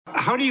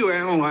How do you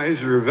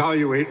analyze or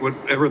evaluate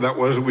whatever that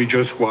was that we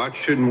just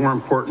watched, and more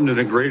important, at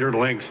a greater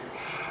length,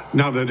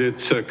 now that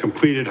it's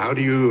completed? How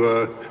do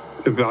you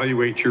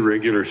evaluate your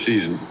regular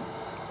season?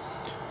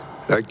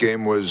 That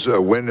game was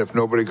a win if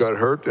nobody got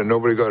hurt, and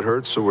nobody got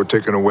hurt, so we're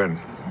taking a win.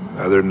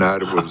 Other than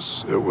that,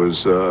 it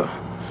was a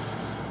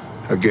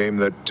game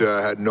that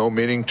had no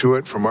meaning to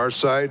it from our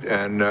side,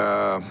 and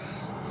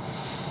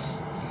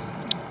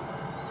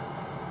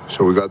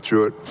so we got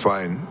through it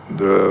fine.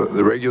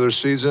 The regular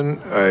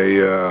season,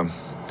 I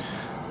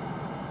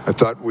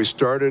thought we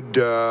started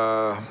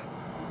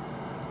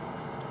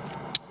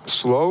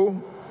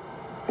slow.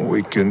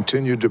 We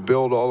continued to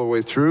build all the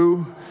way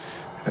through,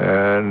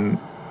 and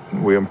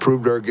we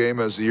improved our game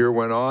as the year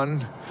went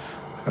on.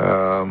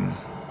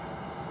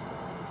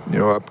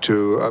 Up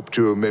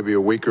to maybe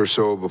a week or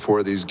so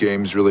before these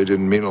games really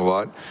didn't mean a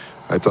lot.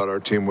 I thought our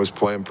team was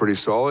playing pretty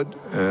solid,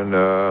 and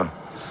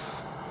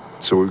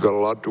so we've got a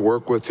lot to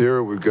work with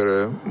here. We'll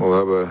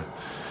have a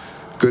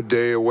good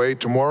day away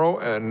tomorrow,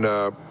 and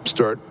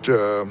start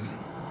and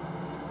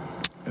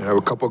have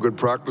a couple of good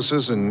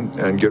practices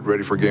and get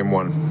ready for game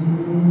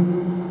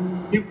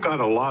one. You've got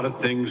a lot of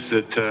things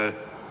that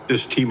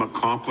this team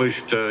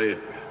accomplished,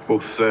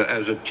 both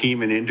as a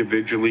team and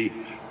individually,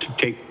 to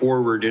take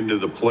forward into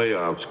the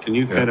playoffs. Can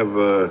you kind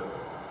of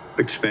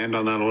expand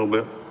on that a little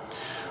bit?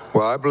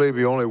 Well, I believe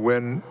you only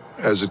win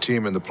as a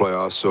team in the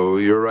playoffs. So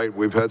you're right.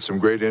 We've had some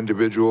great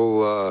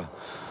individual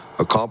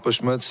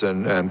accomplishments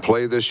and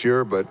play this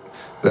year. But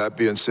that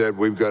being said,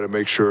 we've got to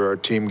make sure our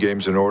team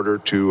game's in order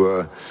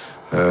to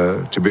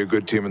be a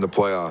good team in the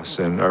playoffs.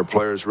 And our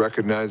players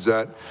recognize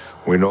that.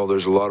 We know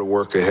there's a lot of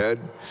work ahead.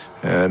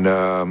 And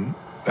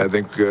I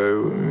think,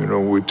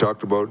 we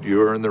talked about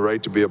you earn the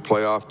right to be a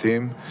playoff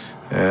team.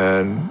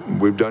 And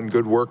we've done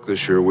good work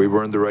this year. We've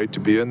earned the right to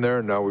be in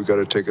there. Now we've got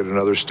to take it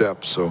another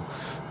step. So,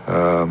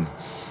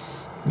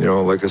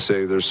 like I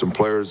say, there's some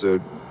players that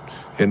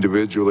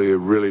individually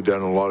have really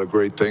done a lot of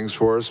great things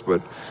for us.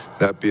 But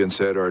that being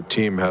said, our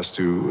team has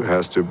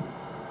to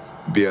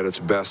be at its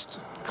best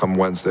come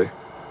Wednesday.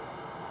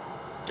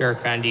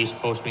 Derek Van Diest,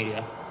 Post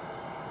Media.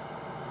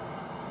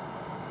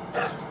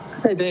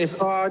 Hey,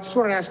 Dave. I just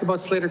wanted to ask about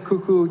Slater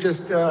Koekkoek.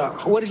 Just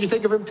what did you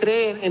think of him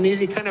today? And is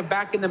he kind of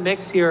back in the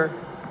mix here,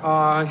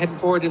 heading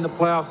forward in the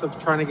playoffs of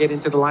trying to get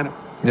into the lineup?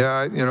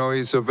 Yeah,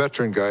 he's a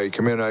veteran guy. He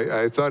came in.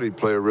 I thought he'd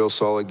play a real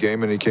solid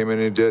game, and he came in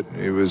and he did.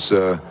 He was,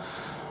 that's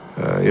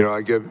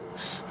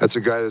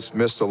a guy that's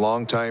missed a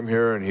long time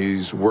here, and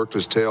he's worked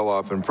his tail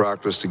off in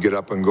practice to get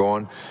up and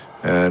going.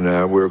 And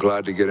we were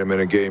glad to get him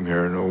in a game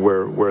here. And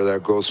where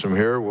that goes from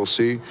here, we'll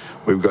see.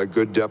 We've got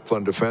good depth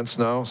on defense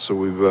now, so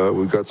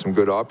we've got some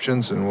good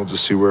options, and we'll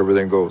just see where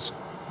everything goes.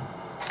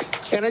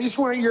 And I just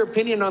wanted your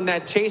opinion on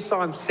that chase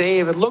on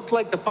save. It looked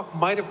like the puck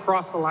might have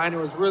crossed the line. It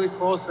was really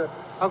close.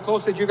 How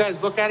close did you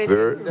guys look at it?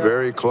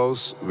 Very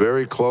close,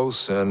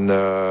 and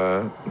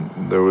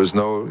there was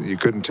you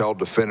couldn't tell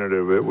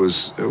definitive. It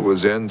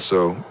was in,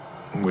 so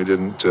we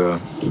didn't.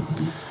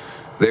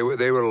 They would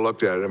have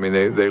looked at it. I mean,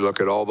 they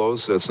look at all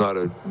those. That's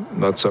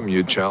not something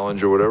you'd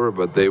challenge or whatever,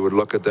 but they would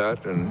look at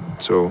that, and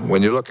so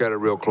when you look at it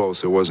real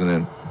close, it wasn't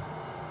in.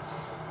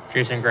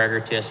 Jason Gregor,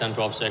 TSN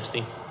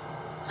 1260.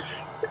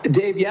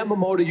 Dave,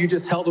 Yamamoto, you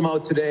just held him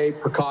out today,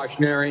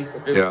 precautionary.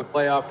 If there's a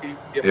playoff game,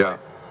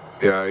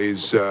 Yeah,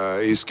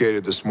 he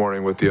skated this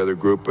morning with the other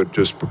group, but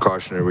just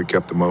precautionary. We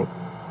kept him out.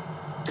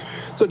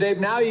 So, Dave,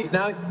 now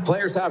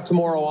players have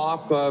tomorrow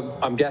off.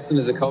 I'm guessing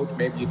as a coach,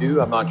 maybe you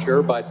do. I'm not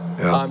sure, but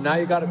now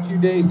you got a few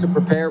days to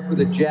prepare for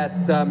the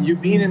Jets.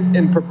 You've been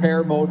in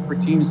prepare mode for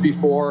teams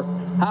before.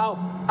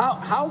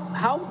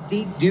 How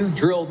deep do you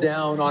drill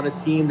down on a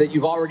team that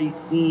you've already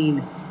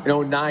seen,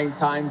 9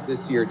 times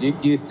this year? Do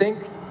you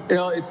think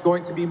it's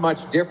going to be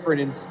much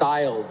different in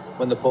styles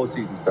when the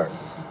postseason starts?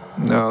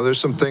 No, there's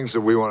some things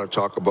that we want to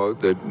talk about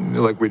that,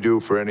 like we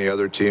do for any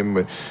other team.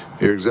 But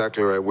you're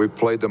exactly right. We've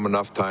played them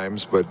enough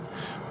times, but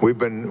we've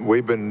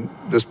been.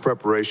 This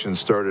preparation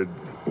started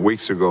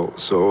weeks ago,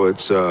 so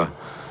it's not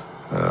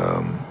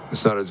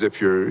as if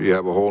you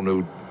have a whole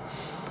new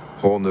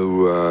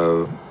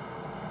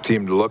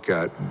team to look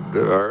at.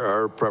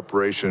 Our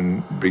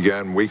preparation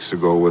began weeks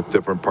ago with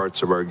different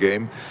parts of our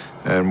game,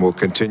 and we'll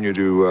continue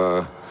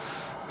to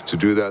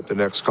do that the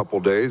next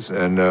couple days.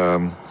 And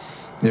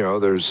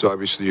there's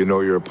obviously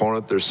your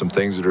opponent. There's some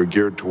things that are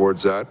geared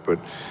towards that, but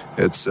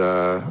it's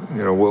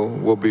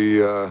we'll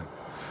be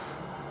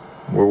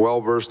we're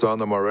well versed on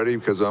them already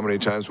because of how many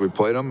times we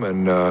played them,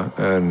 and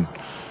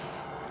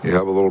you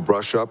have a little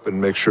brush up and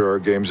make sure our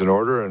game's in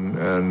order, and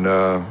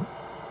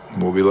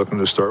we'll be looking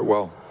to start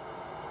well.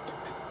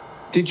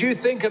 Did you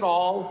think at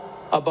all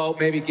about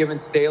maybe giving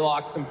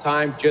Stalock some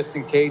time just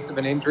in case of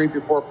an injury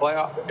before in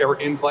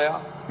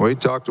playoffs? Well, he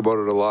talked about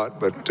it a lot,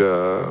 but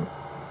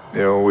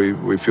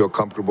we feel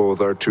comfortable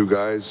with our 2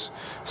 guys.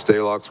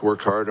 Stalock's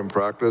worked hard in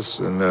practice,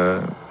 and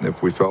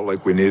if we felt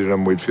like we needed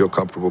him, we'd feel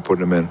comfortable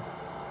putting him in.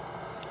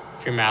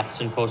 Jim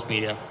Matheson, Post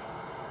Media.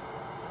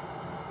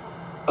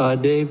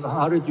 Dave,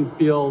 how did you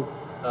feel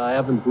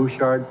Evan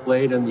Bouchard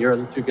played and the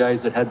other 2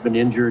 guys that had been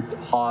injured,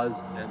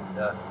 Haas and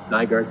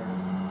Nygaard?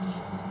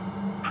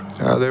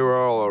 They were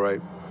all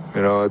right.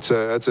 You know, it's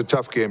a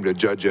tough game to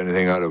judge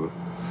anything out of.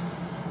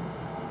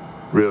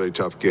 Really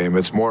tough game.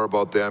 It's more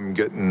about them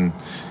getting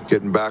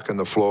back in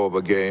the flow of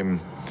a game,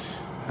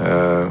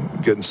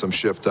 getting some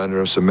shift under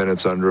them, some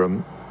minutes under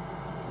them.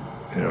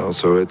 You know,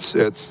 so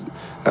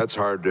that's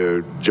hard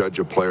to judge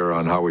a player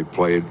on how he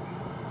played.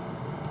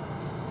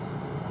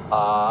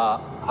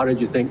 How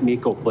did you think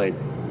Mikko played?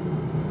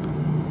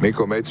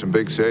 Mikko made some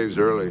big saves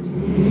early.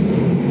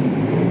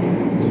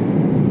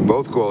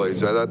 Both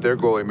goalies. I thought their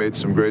goalie made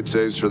some great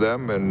saves for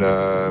them, and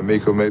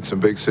Mikko made some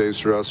big saves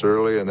for us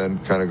early, and then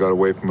kind of got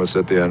away from us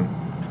at the end.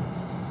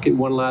 Okay,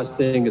 one last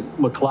thing is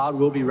McLeod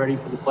will be ready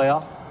for the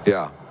playoff?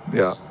 Yeah.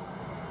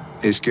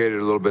 He skated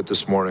a little bit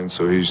this morning,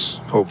 so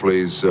hopefully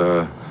he's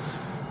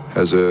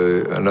has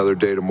another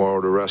day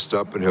tomorrow to rest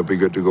up, and he'll be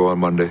good to go on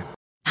Monday.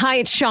 Hi,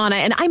 it's Shauna,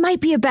 and I might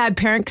be a bad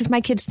parent because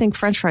my kids think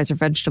French fries are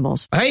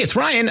vegetables. Hey, it's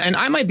Ryan, and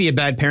I might be a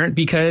bad parent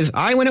because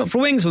I went out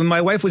for wings when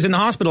my wife was in the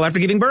hospital after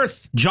giving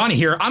birth. Johnny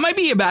here. I might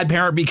be a bad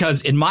parent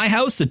because in my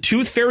house, the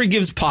tooth fairy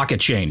gives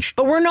pocket change.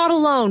 But we're not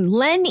alone.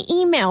 Len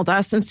emailed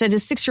us and said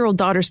his 6-year-old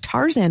daughter's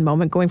Tarzan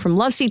moment going from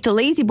love seat to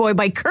lazy boy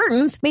by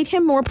curtains made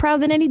him more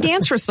proud than any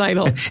dance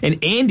recital.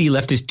 And Andy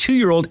left his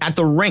 2-year-old at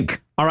the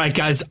rink. All right,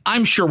 guys,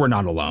 I'm sure we're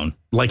not alone.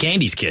 Like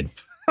Andy's kid.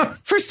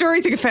 For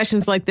stories and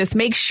confessions like this,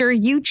 make sure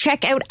you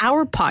check out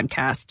our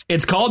podcast.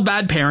 It's called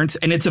Bad Parents,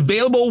 and it's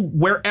available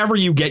wherever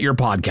you get your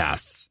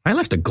podcasts. I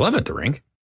left a glove at the rink.